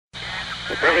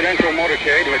The presidential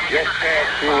motorcade had just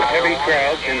passed through heavy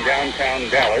crowds in downtown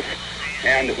Dallas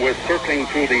and was circling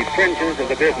through the fringes of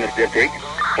the business district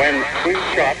when three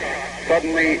shots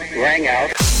suddenly rang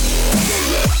out.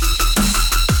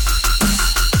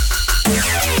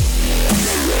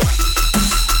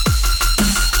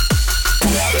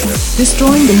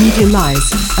 Destroying the media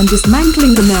lies and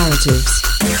dismantling the narratives.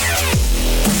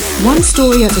 One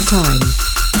story at a time.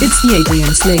 It's the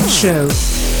Adrian Slade Show.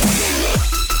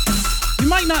 You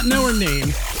might not know her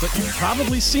name, but you've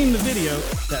probably seen the video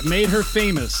that made her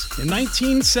famous. In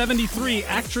 1973,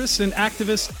 actress and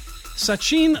activist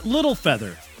Sacheen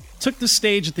Littlefeather took the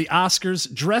stage at the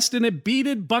Oscars dressed in a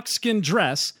beaded buckskin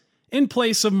dress in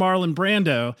place of Marlon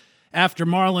Brando after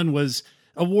Marlon was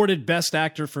awarded Best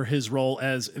Actor for his role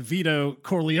as Vito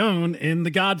Corleone in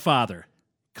The Godfather.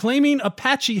 Claiming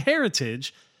Apache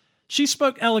heritage, she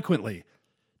spoke eloquently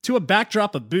to a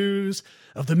backdrop of boos,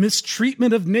 of the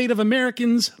mistreatment of Native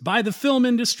Americans by the film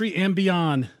industry and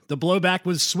beyond. The blowback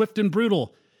was swift and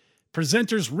brutal.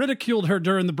 Presenters ridiculed her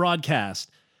during the broadcast.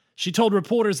 She told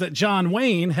reporters that John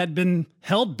Wayne had been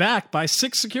held back by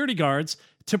 6 security guards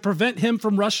to prevent him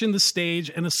from rushing the stage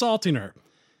and assaulting her.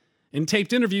 In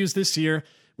taped interviews this year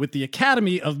with the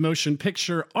Academy of Motion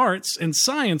Picture Arts and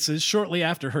Sciences shortly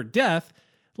after her death,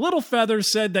 Littlefeather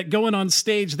said that going on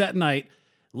stage that night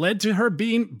led to her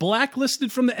being blacklisted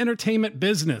from the entertainment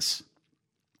business.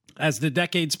 As the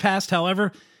decades passed,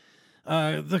 however,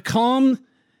 the calm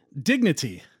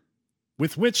dignity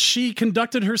with which she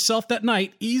conducted herself that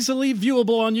night, easily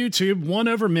viewable on YouTube, won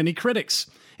over many critics.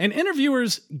 And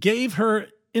interviewers gave her,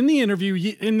 in the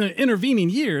intervening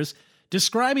years,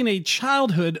 describing a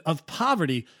childhood of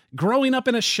poverty, growing up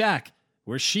in a shack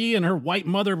where she and her white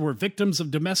mother were victims of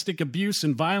domestic abuse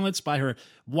and violence by her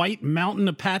white mountain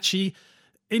Apache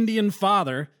Indian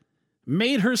father,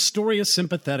 made her story a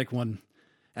sympathetic one.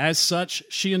 As such,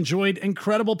 she enjoyed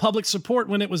incredible public support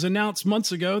when it was announced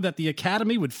months ago that the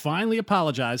Academy would finally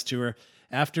apologize to her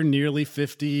after nearly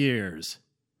 50 years.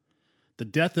 The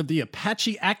death of the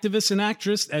Apache activist and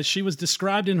actress, as she was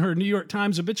described in her New York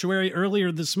Times obituary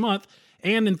earlier this month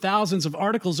and in thousands of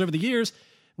articles over the years,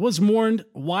 was mourned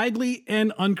widely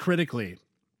and uncritically.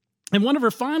 In one of her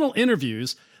final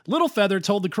interviews, Littlefeather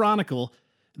told the Chronicle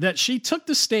that she took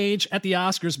the stage at the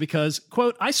Oscars because,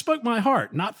 quote, "I spoke my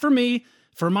heart, not for me,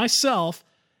 for myself,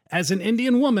 as an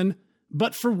Indian woman,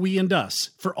 but for we and us,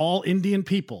 for all Indian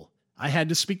people. I had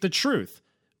to speak the truth.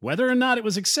 Whether or not it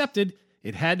was accepted,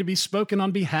 it had to be spoken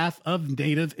on behalf of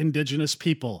Native Indigenous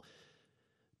people."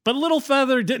 But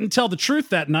Littlefeather didn't tell the truth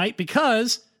that night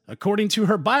because, according to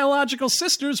her biological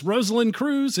sisters, Rosalind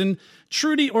Cruz and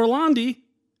Trudy Orlandi,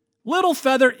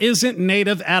 Littlefeather isn't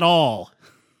Native at all.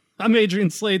 I'm Adrian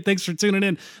Slade. Thanks for tuning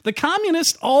in. The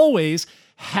communists always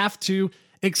have to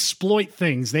exploit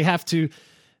things. They have to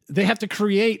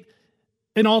create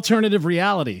an alternative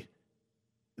reality.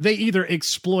 They either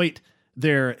exploit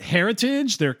their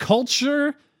heritage, their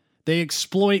culture, they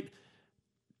exploit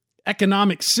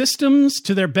economic systems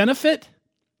to their benefit,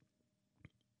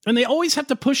 and they always have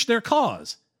to push their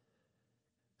cause.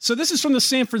 So this is from the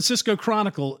San Francisco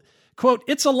Chronicle. Quote,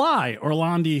 "It's a lie,"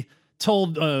 Orlandi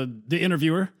told the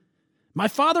interviewer. "My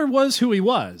father was who he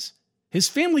was. His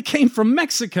family came from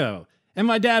Mexico, and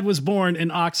my dad was born in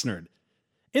Oxnard."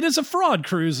 "It is a fraud,"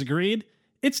 Cruz agreed.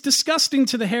 "It's disgusting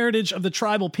to the heritage of the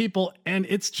tribal people, and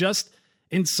it's just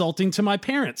insulting to my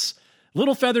parents."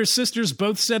 Littlefeather's sisters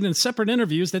both said in separate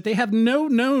interviews that they have no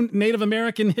known Native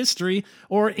American history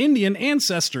or Indian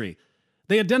ancestry.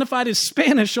 They identified as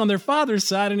Spanish on their father's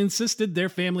side and insisted their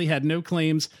family had no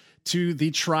claims to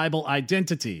the tribal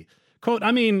identity. Quote,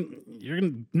 "I mean, you're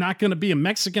not going to be a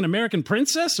Mexican-American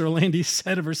princess," Orlandi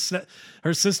said of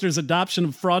her sister's adoption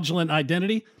of fraudulent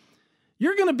identity.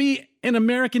 "You're going to be an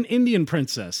American Indian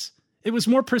princess. It was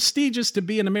more prestigious to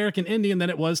be an American Indian than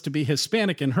it was to be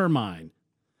Hispanic in her mind."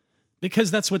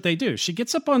 Because that's what they do. She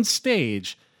gets up on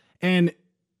stage and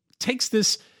takes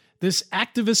this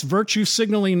activist virtue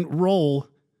signaling role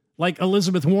like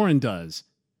Elizabeth Warren does,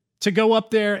 to go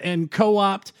up there and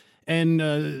co-opt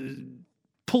and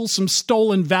pull some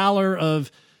stolen valor of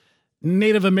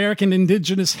Native American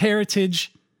indigenous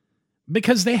heritage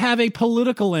because they have a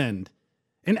political end,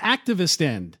 an activist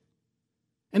end.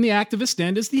 And the activist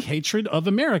end is the hatred of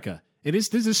America. It is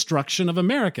the destruction of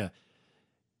America.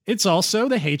 It's also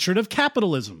the hatred of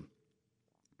capitalism,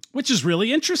 which is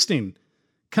really interesting,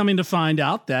 coming to find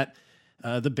out that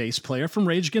the bass player from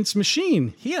Rage Against the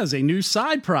Machine, he has a new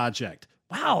side project.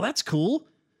 Wow, that's cool.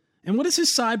 And what is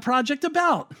his side project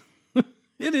about?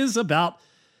 It is about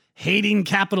hating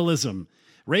capitalism.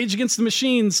 Rage Against the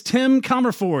Machine's Tim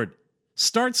Comerford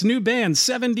starts new band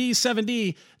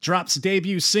 7D, drops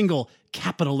debut single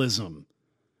Capitalism.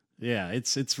 Yeah,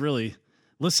 it's really,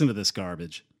 listen to this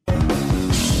garbage.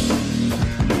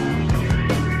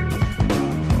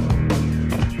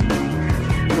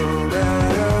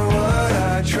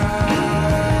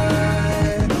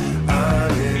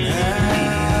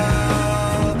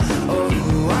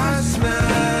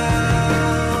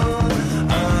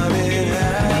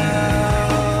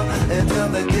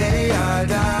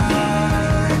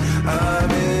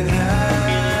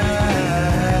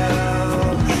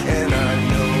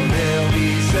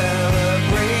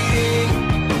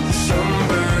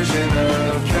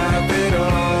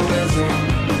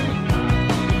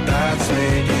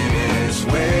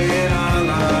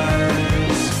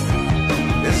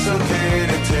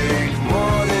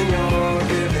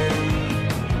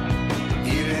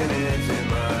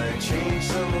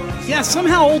 Yeah,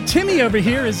 somehow old Timmy over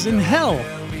here is in hell.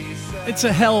 It's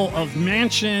a hell of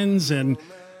mansions and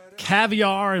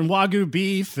caviar and Wagyu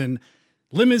beef and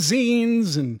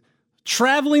limousines and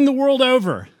traveling the world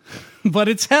over. But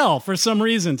it's hell for some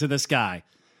reason to this guy.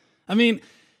 I mean,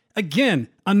 again,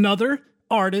 another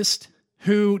artist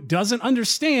who doesn't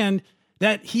understand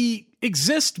that he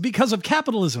exists because of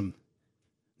capitalism.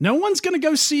 No one's going to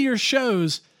go see your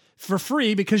shows for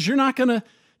free because you're not going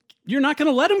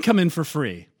to let them come in for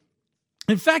free.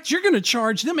 In fact, you're going to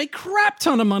charge them a crap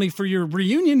ton of money for your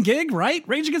reunion gig, right?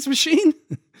 Rage Against the Machine.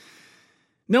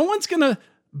 No one's going to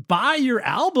buy your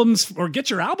albums or get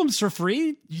your albums for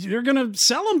free. You're going to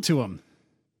sell them to them.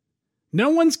 No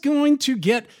one's going to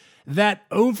get that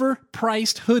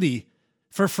overpriced hoodie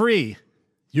for free.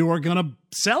 You're going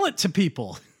to sell it to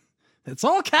people. It's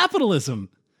all capitalism.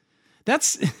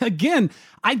 That's, again,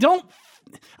 I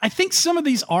think some of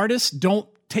these artists don't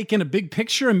take in a big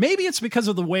picture, and maybe it's because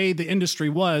of the way the industry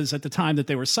was at the time that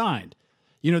they were signed.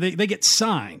 You know, they get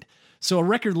signed. So a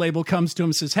record label comes to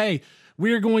them and says, hey,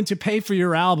 we are going to pay for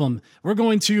your album. We're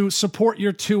going to support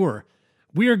your tour.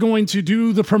 We are going to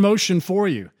do the promotion for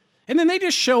you. And then they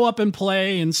just show up and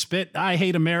play and spit I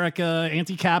hate America,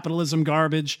 anti-capitalism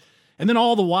garbage. And then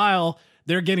all the while,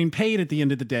 they're getting paid at the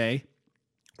end of the day.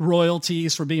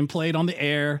 Royalties for being played on the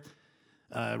air.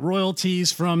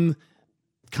 Royalties from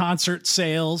concert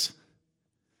sales,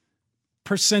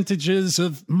 percentages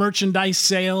of merchandise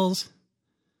sales.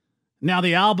 Now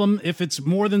the album, if it's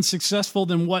more than successful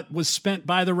than what was spent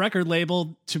by the record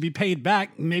label to be paid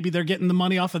back, maybe they're getting the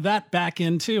money off of that back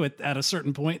in too at a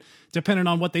certain point, depending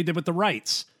on what they did with the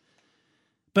rights.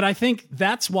 But I think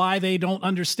that's why they don't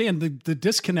understand the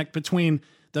disconnect between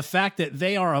the fact that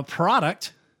they are a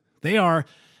product, they are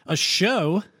a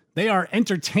show, they are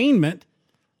entertainment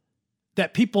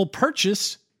that people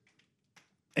purchase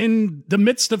in the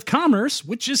midst of commerce,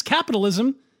 which is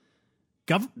capitalism.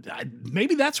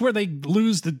 Maybe that's where they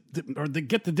lose or they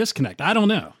get the disconnect. I don't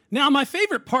know. Now, my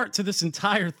favorite part to this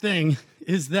entire thing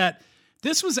is that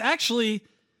this was actually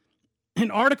an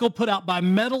article put out by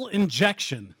Metal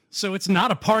Injection. So it's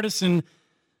not a partisan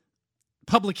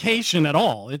publication at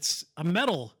all. It's a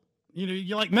metal,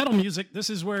 you like metal music. This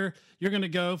is where you're going to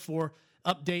go for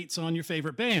updates on your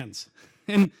favorite bands.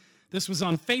 And this was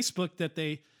on Facebook that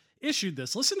they issued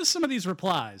this. Listen to some of these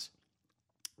replies.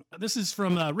 This is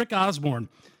from Rick Osborne.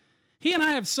 He and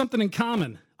I have something in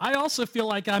common. I also feel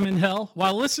like I'm in hell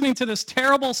while listening to this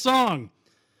terrible song.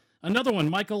 Another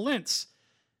one, Michael Lintz.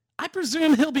 I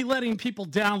presume he'll be letting people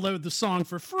download the song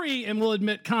for free and will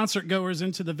admit concert goers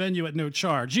into the venue at no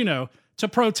charge, to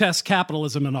protest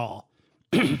capitalism and all.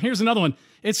 Here's another one.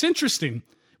 It's interesting.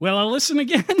 Will I listen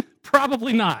again?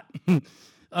 Probably not.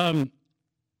 When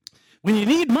you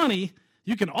need money,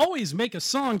 you can always make a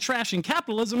song trashing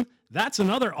capitalism. That's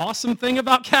another awesome thing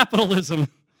about capitalism.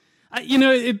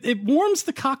 It warms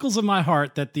the cockles of my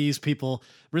heart that these people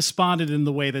responded in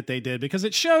the way that they did, because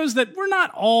it shows that we're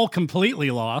not all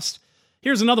completely lost.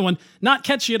 Here's another one. Not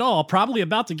catchy at all. Probably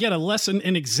about to get a lesson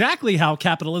in exactly how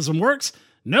capitalism works.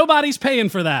 Nobody's paying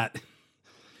for that.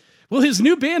 Will his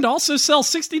new band also sell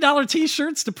 $60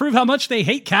 t-shirts to prove how much they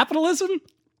hate capitalism?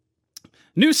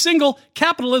 New single,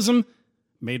 Capitalism,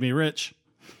 made me rich.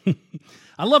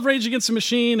 I love Rage Against the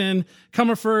Machine, and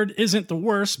Comerford isn't the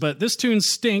worst, but this tune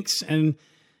stinks, and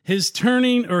his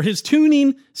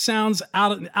tuning sounds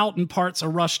out in parts a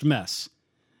rushed mess.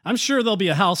 I'm sure there'll be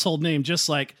a household name just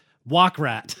like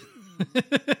Walkrat.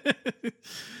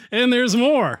 And there's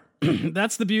more.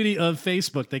 That's the beauty of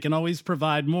Facebook. They can always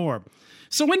provide more.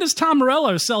 So when does Tom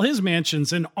Morello sell his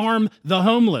mansions and arm the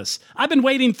homeless? I've been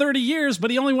waiting 30 years, but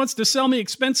he only wants to sell me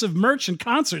expensive merch and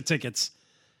concert tickets.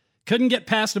 Couldn't get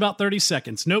past about 30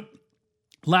 seconds. Nope.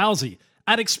 Lousy.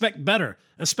 I'd expect better,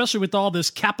 especially with all this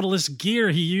capitalist gear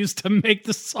he used to make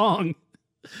the song.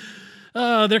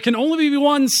 There can only be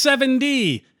one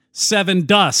 7D, Seven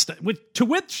Dust, to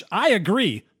which I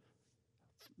agree.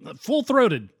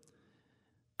 Full-throated.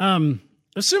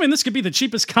 Assuming this could be the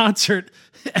cheapest concert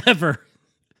ever.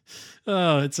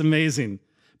 Oh, it's amazing.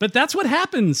 But that's what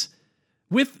happens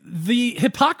with the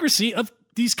hypocrisy of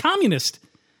these communists.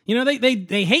 You know,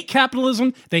 they hate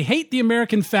capitalism. They hate the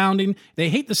American founding. They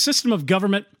hate the system of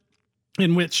government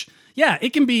in which, yeah,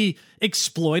 it can be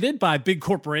exploited by big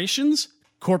corporations,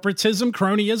 corporatism,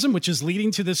 cronyism, which is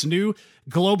leading to this new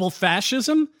global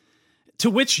fascism, to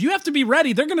which you have to be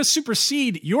ready. They're going to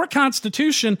supersede your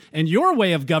constitution, and your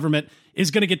way of government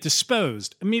is going to get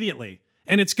disposed immediately.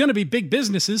 And it's going to be big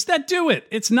businesses that do it.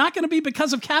 It's not going to be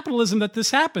because of capitalism that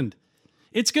this happened.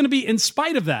 It's going to be in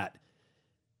spite of that.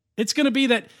 It's going to be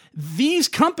that these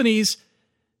companies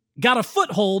got a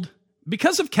foothold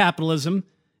because of capitalism,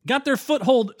 got their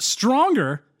foothold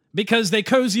stronger because they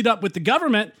cozied up with the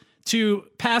government to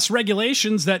pass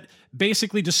regulations that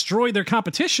basically destroy their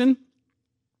competition.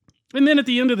 And then at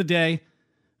the end of the day,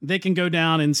 they can go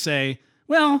down and say,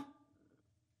 well,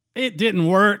 it didn't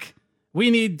work.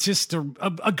 We need just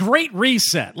a great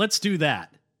reset. Let's do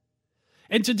that.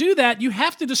 And to do that, you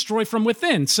have to destroy from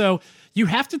within. So you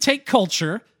have to take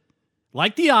culture,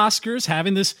 like the Oscars,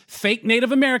 having this fake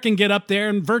Native American get up there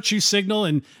and virtue signal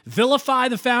and vilify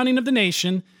the founding of the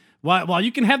nation, while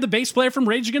you can have the bass player from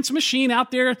Rage Against the Machine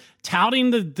out there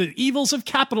touting the evils of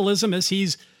capitalism as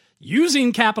he's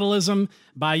using capitalism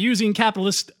by using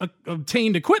capitalist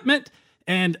obtained equipment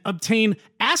and obtain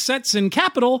assets and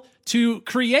capital to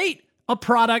create a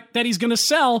product that he's going to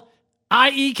sell,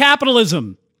 i.e.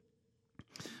 capitalism.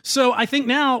 So I think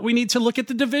now we need to look at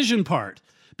the division part,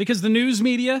 because the news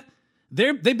media,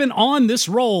 they've been on this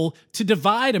role to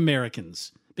divide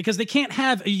Americans because they can't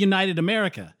have a united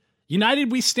America.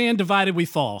 United we stand, divided we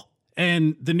fall.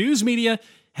 And the news media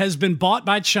has been bought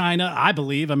by China, I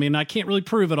believe. I mean, I can't really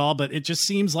prove it all, but it just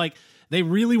seems like they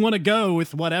really want to go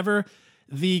with whatever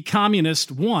the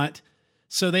communists want.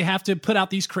 So they have to put out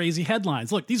these crazy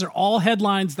headlines. Look, these are all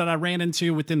headlines that I ran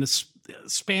into within the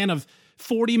span of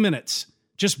 40 minutes.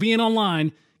 Just being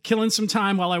online, killing some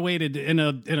time while I waited in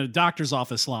a doctor's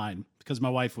office line because my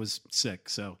wife was sick.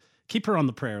 So keep her on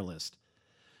the prayer list.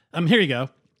 Here you go.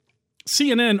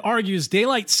 CNN argues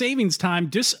daylight savings time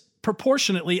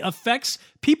disproportionately affects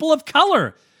people of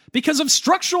color because of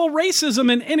structural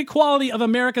racism and inequality of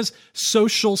America's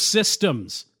social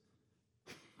systems.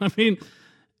 I mean,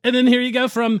 and then here you go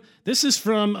this is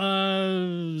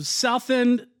from South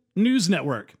End News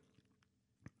Network.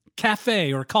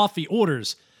 Cafe or coffee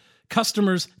orders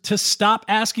customers to stop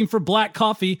asking for black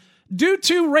coffee due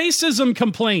to racism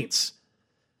complaints.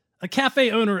 A cafe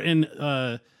owner in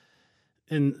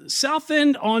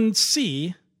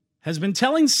Southend-on-Sea has been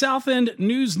telling South End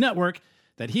News Network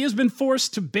that he has been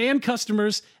forced to ban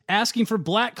customers asking for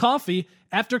black coffee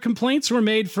after complaints were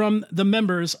made from the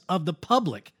members of the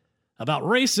public about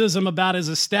racism about his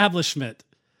establishment.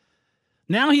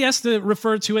 Now he has to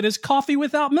refer to it as coffee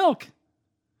without milk.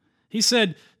 He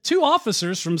said 2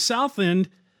 officers from South End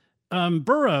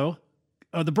Borough,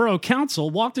 the Borough Council,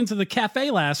 walked into the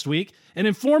cafe last week and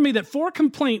informed me that 4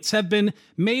 complaints have been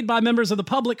made by members of the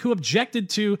public who objected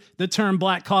to the term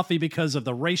black coffee because of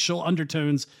the racial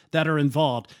undertones that are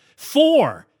involved.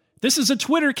 4. This is a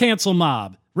Twitter cancel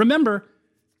mob. Remember,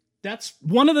 that's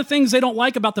one of the things they don't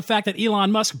like about the fact that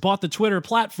Elon Musk bought the Twitter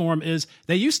platform is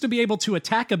they used to be able to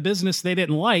attack a business they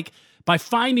didn't like by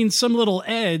finding some little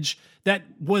edge that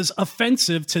was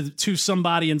offensive to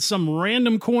somebody in some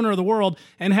random corner of the world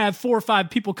and have 4 or 5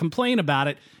 people complain about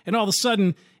it. And all of a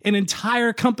sudden, an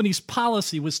entire company's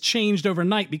policy was changed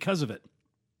overnight because of it.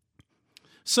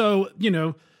 So,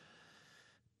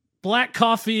 black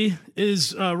coffee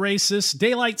is racist.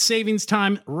 Daylight savings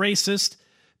time, racist.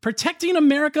 Protecting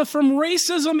America from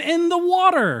racism in the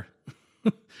water.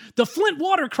 The Flint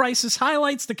water crisis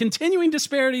highlights the continuing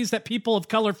disparities that people of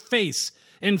color face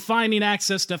in finding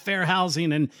access to fair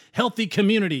housing and healthy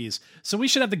communities. So we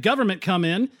should have the government come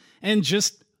in and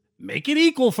just make it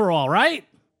equal for all, right?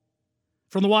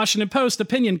 From the Washington Post,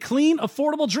 opinion, clean,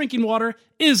 affordable drinking water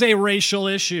is a racial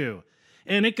issue.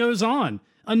 And it goes on.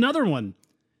 Another one.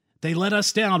 They let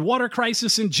us down. Water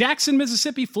crisis in Jackson,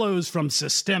 Mississippi flows from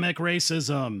systemic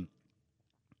racism.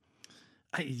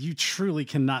 You truly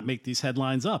cannot make these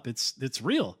headlines up. It's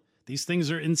real. These things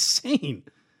are insane.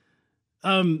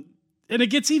 And it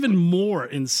gets even more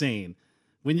insane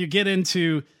when you get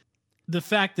into the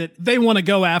fact that they want to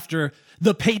go after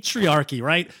the patriarchy,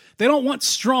 right? They don't want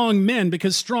strong men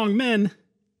because strong men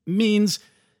means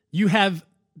you have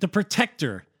the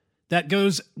protector, that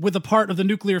goes with a part of the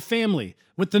nuclear family,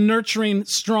 with the nurturing,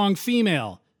 strong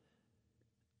female,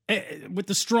 with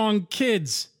the strong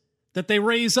kids that they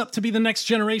raise up to be the next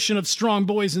generation of strong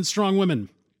boys and strong women.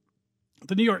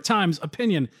 The New York Times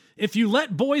opinion: if you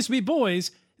let boys be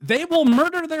boys, they will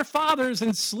murder their fathers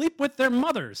and sleep with their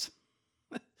mothers.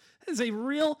 That is a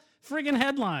real friggin'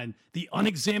 headline. The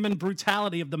unexamined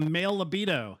brutality of the male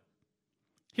libido.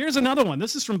 Here's another one.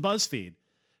 This is from BuzzFeed.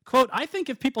 Quote, I think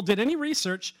if people did any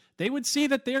research, they would see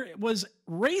that there was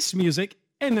race music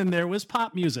and then there was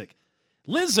pop music.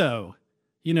 Lizzo,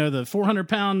 you know, the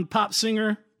 400-pound pop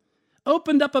singer,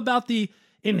 opened up about the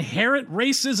inherent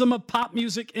racism of pop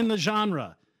music in the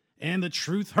genre, and the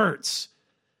truth hurts.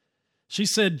 She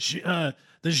said the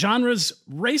genre's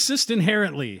racist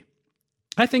inherently.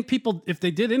 I think people, if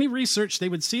they did any research, they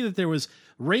would see that there was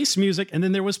race music and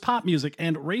then there was pop music,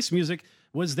 and race music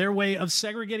was their way of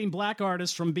segregating black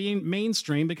artists from being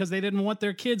mainstream because they didn't want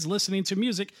their kids listening to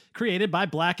music created by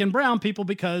black and brown people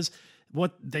because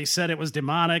what they said it was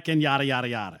demonic and yada, yada,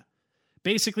 yada.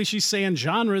 Basically, she's saying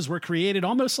genres were created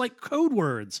almost like code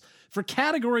words for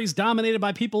categories dominated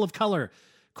by people of color.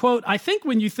 Quote, I think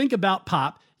when you think about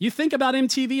pop, you think about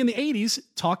MTV in the 80s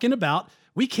talking about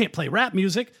we can't play rap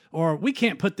music or we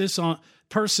can't put this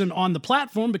person on the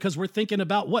platform because we're thinking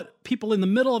about what people in the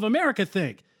middle of America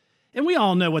think. And we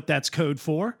all know what that's code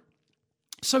for.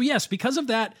 So yes, because of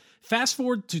that, fast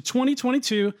forward to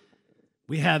 2022,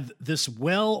 we have this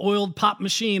well-oiled pop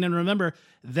machine. And remember,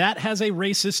 that has a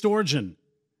racist origin.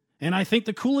 And I think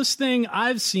the coolest thing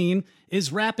I've seen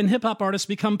is rap and hip-hop artists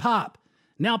become pop.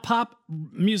 Now pop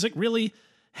music really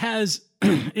has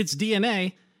its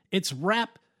DNA. Its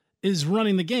rap is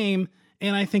running the game.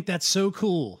 And I think that's so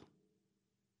cool.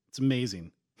 It's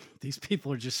amazing. These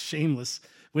people are just shameless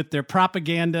with their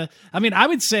propaganda. I mean, I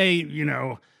would say, you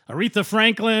know, Aretha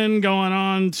Franklin going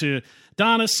on to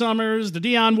Donna Summers, to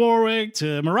Dionne Warwick,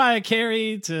 to Mariah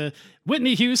Carey, to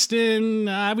Whitney Houston.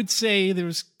 I would say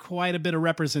there's quite a bit of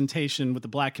representation with the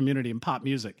black community in pop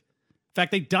music. In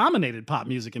fact, they dominated pop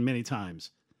music in many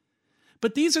times.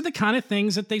 But these are the kind of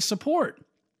things that they support.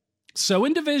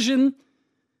 Sowing division,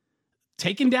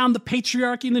 taking down the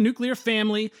patriarchy and the nuclear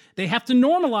family. They have to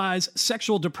normalize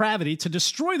sexual depravity to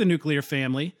destroy the nuclear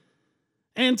family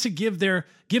and to give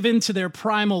in to their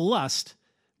primal lust,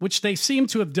 which they seem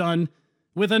to have done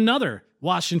with another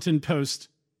Washington Post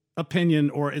opinion,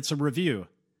 or it's a review.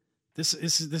 This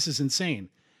is insane.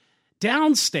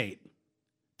 Downstate.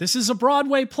 This is a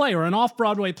Broadway play or an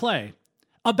off-Broadway play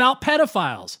about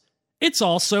pedophiles. It's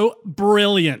also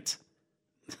brilliant.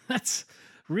 That's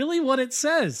really what it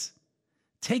says.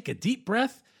 Take a deep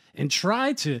breath and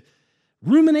try to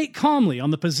ruminate calmly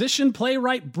on the position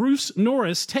playwright Bruce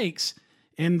Norris takes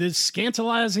in this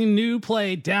scandalizing new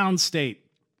play, Downstate.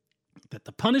 That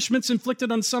the punishments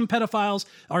inflicted on some pedophiles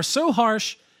are so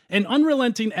harsh and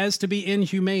unrelenting as to be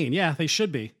inhumane. Yeah, they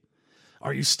should be.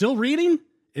 Are you still reading?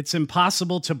 It's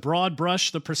impossible to broad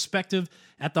brush the perspective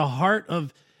at the heart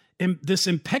of this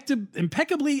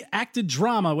impeccably acted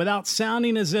drama without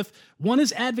sounding as if one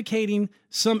is advocating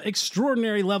some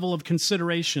extraordinary level of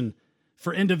consideration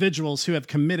for individuals who have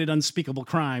committed unspeakable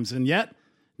crimes. And yet,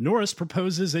 Norris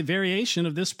proposes a variation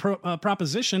of this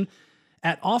proposition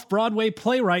at off-Broadway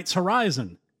playwright's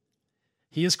horizon.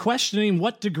 He is questioning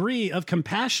what degree of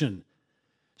compassion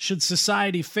should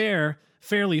society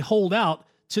fairly hold out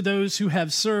to those who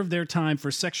have served their time for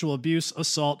sexual abuse,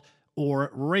 assault, or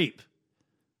rape.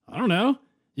 I don't know.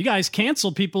 You guys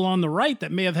canceled people on the right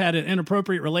that may have had an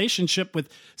inappropriate relationship with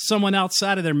someone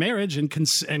outside of their marriage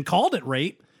and called it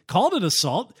rape, called it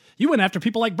assault. You went after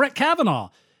people like Brett Kavanaugh.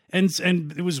 And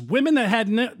it was women that had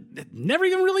never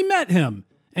even really met him.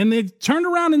 And they turned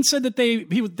around and said that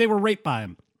they were raped by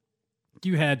him.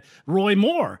 You had Roy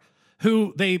Moore,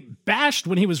 who they bashed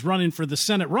when he was running for the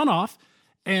Senate runoff.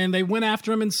 And they went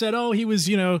after him and said, oh, he was,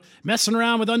 messing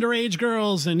around with underage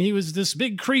girls and he was this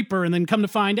big creeper. And then come to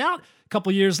find out, a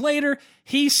couple years later,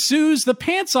 he sues the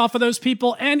pants off of those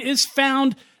people and is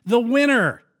found the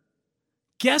winner.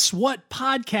 Guess what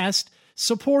podcast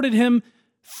supported him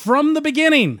from the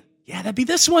beginning? Yeah, that'd be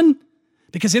this one.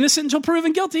 Because innocent until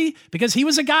proven guilty, because he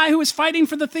was a guy who was fighting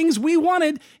for the things we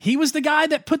wanted. He was the guy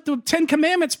that put the 10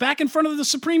 Commandments back in front of the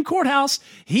Supreme Courthouse.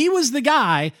 He was the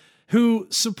guy who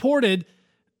supported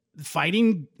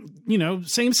fighting,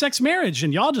 same-sex marriage.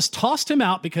 And y'all just tossed him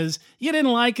out because you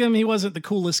didn't like him. He wasn't the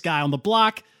coolest guy on the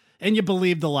block, and you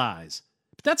believed the lies.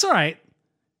 But that's all right.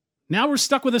 Now we're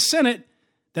stuck with a Senate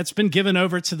that's been given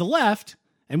over to the left,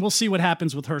 and we'll see what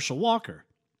happens with Herschel Walker.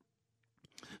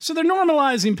 So they're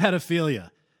normalizing pedophilia.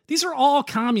 These are all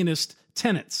communist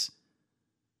tenets.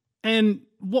 And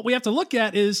what we have to look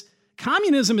at is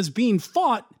communism is being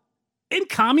fought in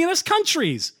communist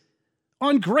countries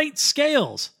on great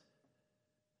scales.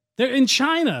 They're in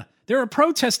China. There are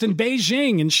protests in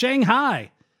Beijing and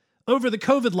Shanghai over the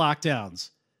COVID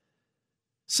lockdowns.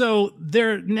 So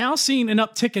they're now seeing an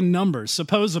uptick in numbers,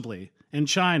 supposedly, in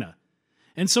China.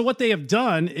 And so what they have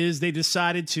done is they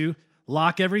decided to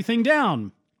lock everything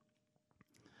down.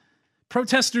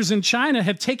 Protesters in China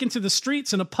have taken to the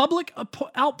streets in a public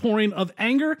outpouring of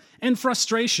anger and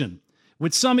frustration,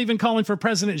 with some even calling for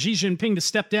President Xi Jinping to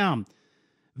step down.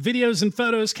 Videos and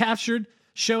photos captured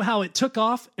show how it took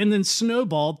off and then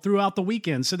snowballed throughout the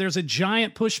weekend. So there's a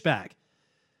giant pushback.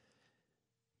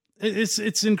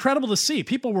 It's incredible to see.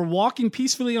 People were walking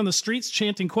peacefully on the streets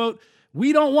chanting, quote,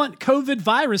 "We don't want COVID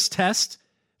virus tests.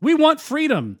 We want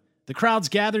freedom." The crowds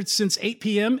gathered since 8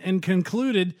 p.m. and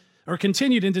continued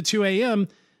into 2 a.m.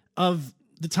 of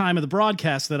the time of the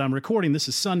broadcast that I'm recording. This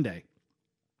is Sunday,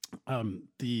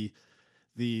 the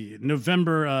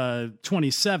November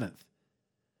 27th.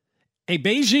 A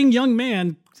Beijing young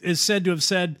man is said to have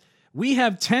said, "We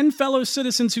have 10 fellow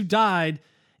citizens who died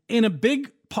in a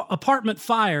big apartment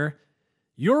fire.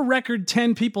 Your record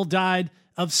 10 people died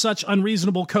of such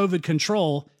unreasonable COVID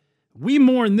control. We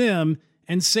mourn them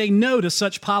and say no to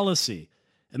such policy."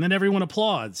 And then everyone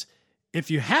applauds. "If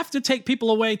you have to take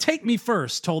people away, take me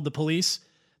first," told the police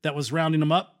that was rounding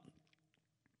them up.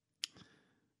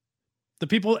 The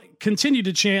people continued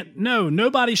to chant, "No,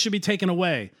 nobody should be taken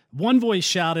away." One voice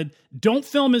shouted, "Don't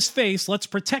film his face, let's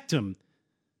protect him."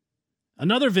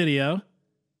 Another video,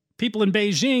 people in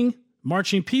Beijing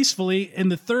marching peacefully in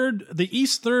the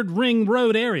East 3rd Ring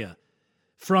Road area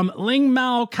from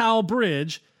Lingmao Kao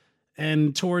Bridge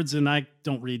and towards, and I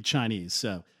don't read Chinese,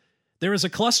 so there is a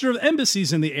cluster of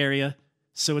embassies in the area,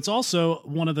 so it's also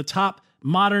one of the top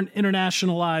modern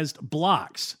internationalized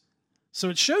blocks. So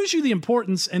it shows you the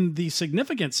importance and the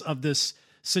significance of this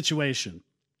situation.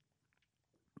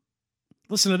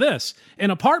 Listen to this.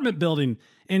 An apartment building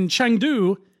in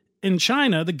Chengdu in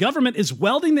China, the government is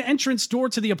welding the entrance door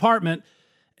to the apartment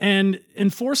and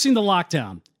enforcing the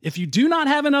lockdown. If you do not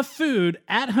have enough food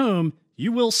at home,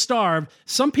 you will starve.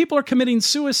 Some people are committing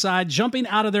suicide, jumping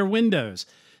out of their windows.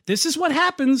 This is what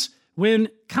happens when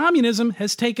communism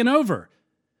has taken over.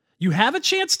 You have a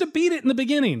chance to beat it in the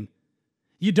beginning.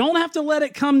 You don't have to let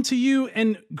it come to you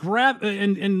and grab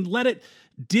and let it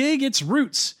dig its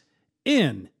roots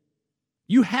in.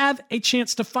 You have a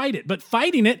chance to fight it, but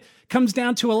fighting it comes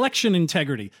down to election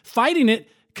integrity. Fighting it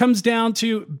comes down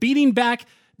to beating back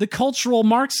the cultural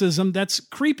Marxism that's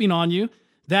creeping on you,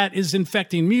 that is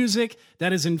infecting music,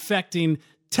 that is infecting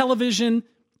television.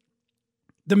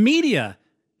 The media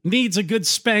needs a good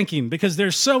spanking because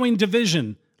they're sowing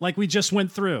division like we just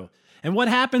went through. And what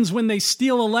happens when they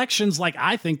steal elections like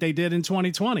I think they did in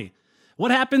 2020?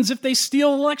 What happens if they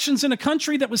steal elections in a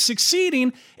country that was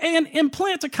succeeding and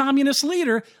implant a communist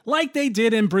leader like they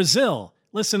did in Brazil?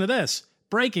 Listen to this.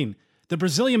 Breaking. The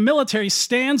Brazilian military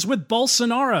stands with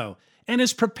Bolsonaro and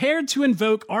is prepared to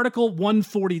invoke Article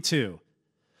 142.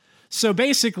 So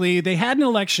basically, they had an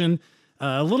election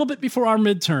a little bit before our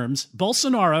midterms.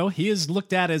 Bolsonaro, he is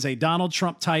looked at as a Donald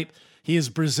Trump type. He is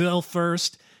Brazil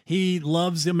first. He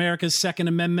loves America's Second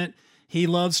Amendment. He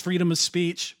loves freedom of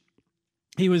speech.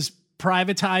 He was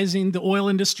privatizing the oil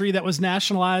industry that was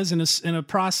nationalized in a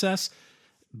process.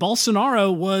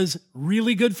 Bolsonaro was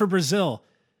really good for Brazil,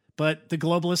 but the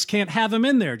globalists can't have him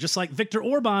in there. Just like Viktor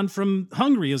Orban from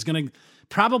Hungary is going to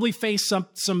probably face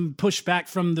some pushback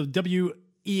from the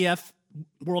WEF,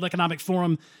 World Economic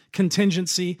Forum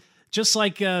contingency. Just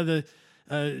like the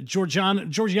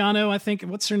Giorgiano, I think,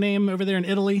 what's her name over there in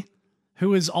Italy,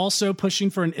 who is also pushing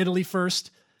for an Italy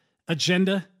first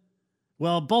agenda.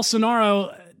 Well,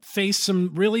 Bolsonaro faced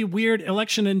some really weird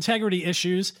election integrity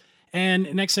issues.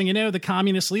 And next thing you know, the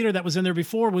communist leader that was in there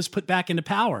before was put back into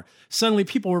power. Suddenly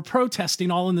people were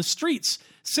protesting all in the streets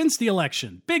since the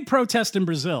election. Big protest in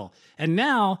Brazil. And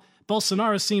now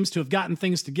Bolsonaro seems to have gotten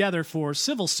things together for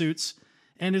civil suits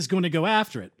and is going to go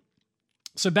after it.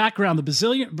 So background,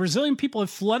 the Brazilian people have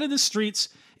flooded the streets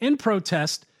in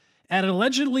protest at an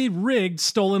allegedly rigged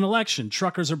stolen election.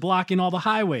 Truckers are blocking all the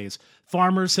highways.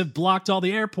 Farmers have blocked all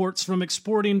the airports from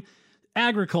exporting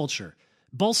agriculture.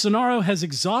 Bolsonaro has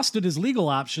exhausted his legal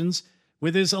options,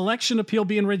 with his election appeal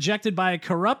being rejected by a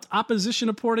corrupt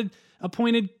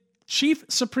opposition-appointed Chief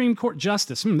Supreme Court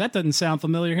Justice. That doesn't sound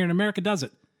familiar here in America, does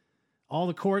it? All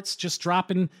the courts just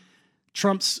dropping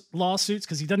Trump's lawsuits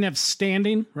because he doesn't have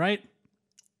standing, right?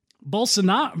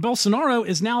 Bolsonaro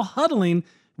is now huddling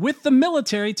with the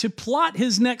military to plot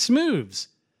his next moves.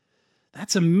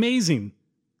 That's amazing.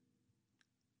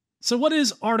 So what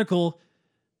is Article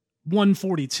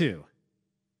 142?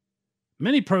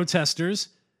 Many protesters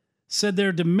said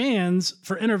their demands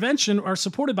for intervention are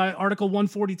supported by Article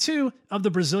 142 of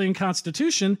the Brazilian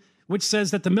Constitution, which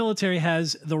says that the military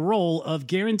has the role of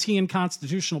guaranteeing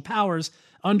constitutional powers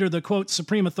under the, quote,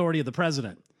 supreme authority of the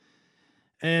president.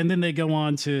 And then they go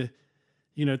on to,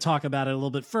 talk about it a little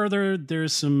bit further.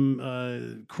 There's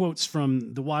some quotes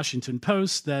from the Washington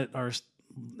Post that are,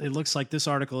 it looks like this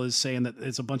article is saying that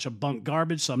it's a bunch of bunk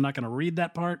garbage, so I'm not going to read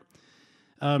that part.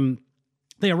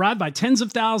 They arrived by tens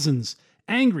of thousands,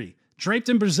 angry, draped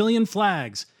in Brazilian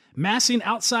flags, massing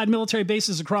outside military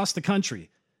bases across the country.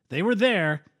 They were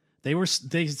there,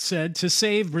 they said, to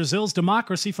save Brazil's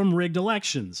democracy from rigged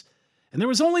elections. And there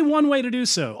was only one way to do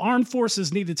so. Armed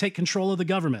forces needed to take control of the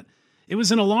government. It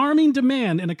was an alarming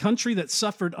demand in a country that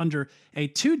suffered under a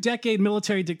 2-decade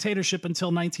military dictatorship until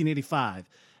 1985.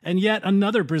 And yet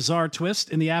another bizarre twist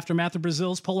in the aftermath of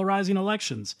Brazil's polarizing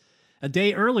elections. A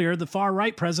day earlier, the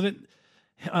far-right president,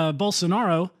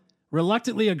 Bolsonaro,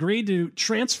 reluctantly agreed to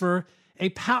transfer a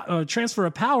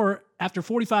power after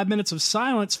 45 minutes of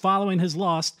silence following his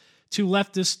loss to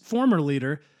leftist former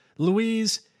leader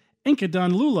Luiz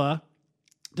Inácio Lula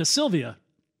da Silva.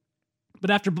 But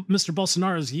after Mr.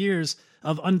 Bolsonaro's years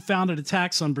of unfounded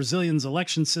attacks on Brazilians'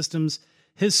 election systems,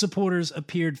 his supporters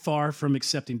appeared far from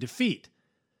accepting defeat.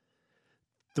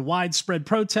 The widespread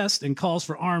protests and calls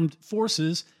for armed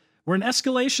forces were an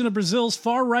escalation of Brazil's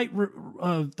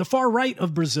the far right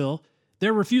of Brazil,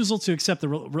 their refusal to accept the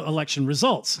election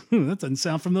results. That doesn't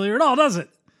sound familiar at all, does it?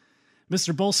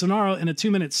 Mr. Bolsonaro, in a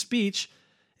 2-minute speech,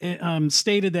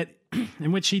 stated that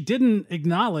in which he didn't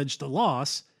acknowledge the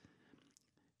loss,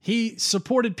 he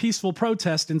supported peaceful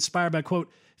protest inspired by,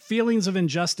 quote, feelings of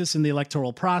injustice in the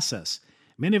electoral process.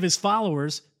 Many of his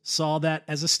followers saw that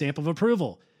as a stamp of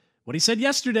approval. What he said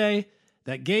yesterday,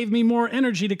 that gave me more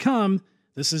energy to come.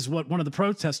 This is what one of the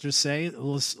protesters say.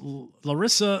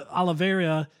 Larissa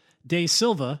Oliveira da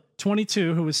Silva,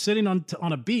 22, who was sitting on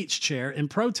a beach chair in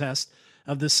protest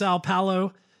of the Sao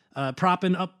Paulo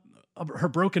propping up her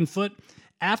broken foot.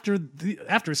 After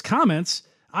his comments,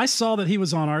 I saw that he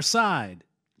was on our side.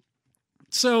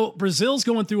 So Brazil's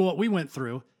going through what we went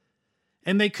through,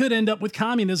 and they could end up with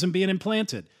communism being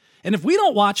implanted. And if we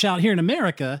don't watch out here in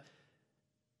America,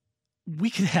 we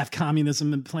could have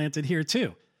communism implanted here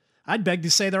too. I'd beg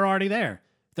to say they're already there.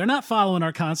 They're not following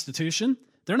our Constitution.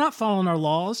 They're not following our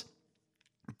laws.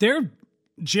 They're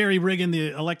jerry-rigging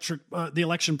the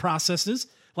election processes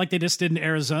like they just did in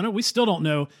Arizona. We still don't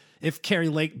know if Kari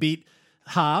Lake beat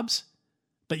Hobbs,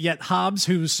 but yet Hobbs,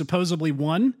 who supposedly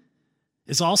won,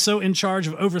 is also in charge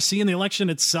of overseeing the election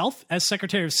itself as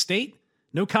Secretary of State.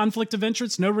 No conflict of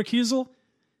interest, no recusal.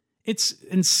 It's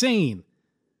insane.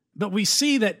 But we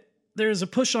see that there's a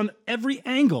push on every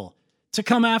angle to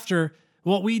come after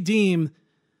what we deem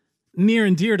near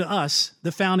and dear to us,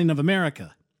 the founding of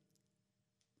America.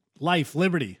 Life,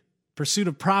 liberty, pursuit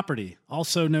of property,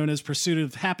 also known as pursuit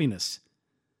of happiness,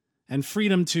 and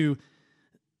freedom to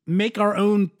make our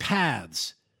own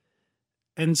paths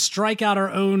and strike out our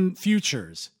own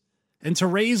futures, and to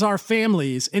raise our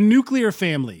families and nuclear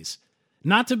families,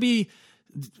 not to be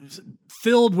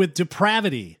filled with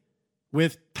depravity,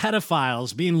 with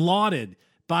pedophiles being lauded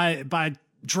by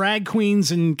drag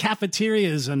queens in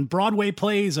cafeterias and Broadway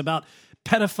plays about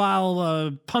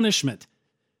pedophile punishment.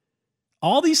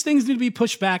 All these things need to be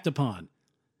pushed back upon.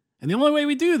 And the only way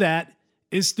we do that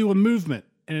is through a movement,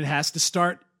 and it has to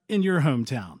start in your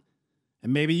hometown.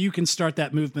 And maybe you can start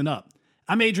that movement up.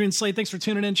 I'm Adrian Slade. Thanks for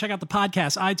tuning in. Check out the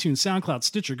podcast, iTunes, SoundCloud,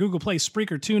 Stitcher, Google Play,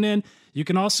 Spreaker, TuneIn. You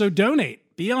can also donate.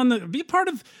 Be part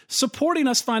of supporting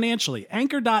us financially.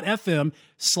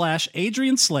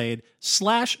 Anchor.fm/Adrian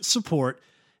Slade/support.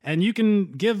 And you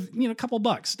can give, a couple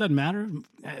bucks. Doesn't matter.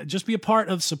 Just be a part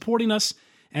of supporting us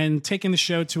and taking the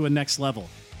show to a next level.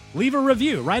 Leave a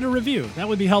review. Write a review. That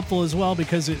would be helpful as well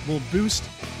because it will boost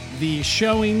the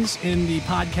showings in the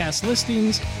podcast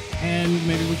listings, and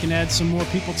maybe we can add some more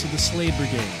people to the Slade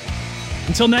Brigade.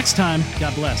 Until next time,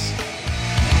 God bless.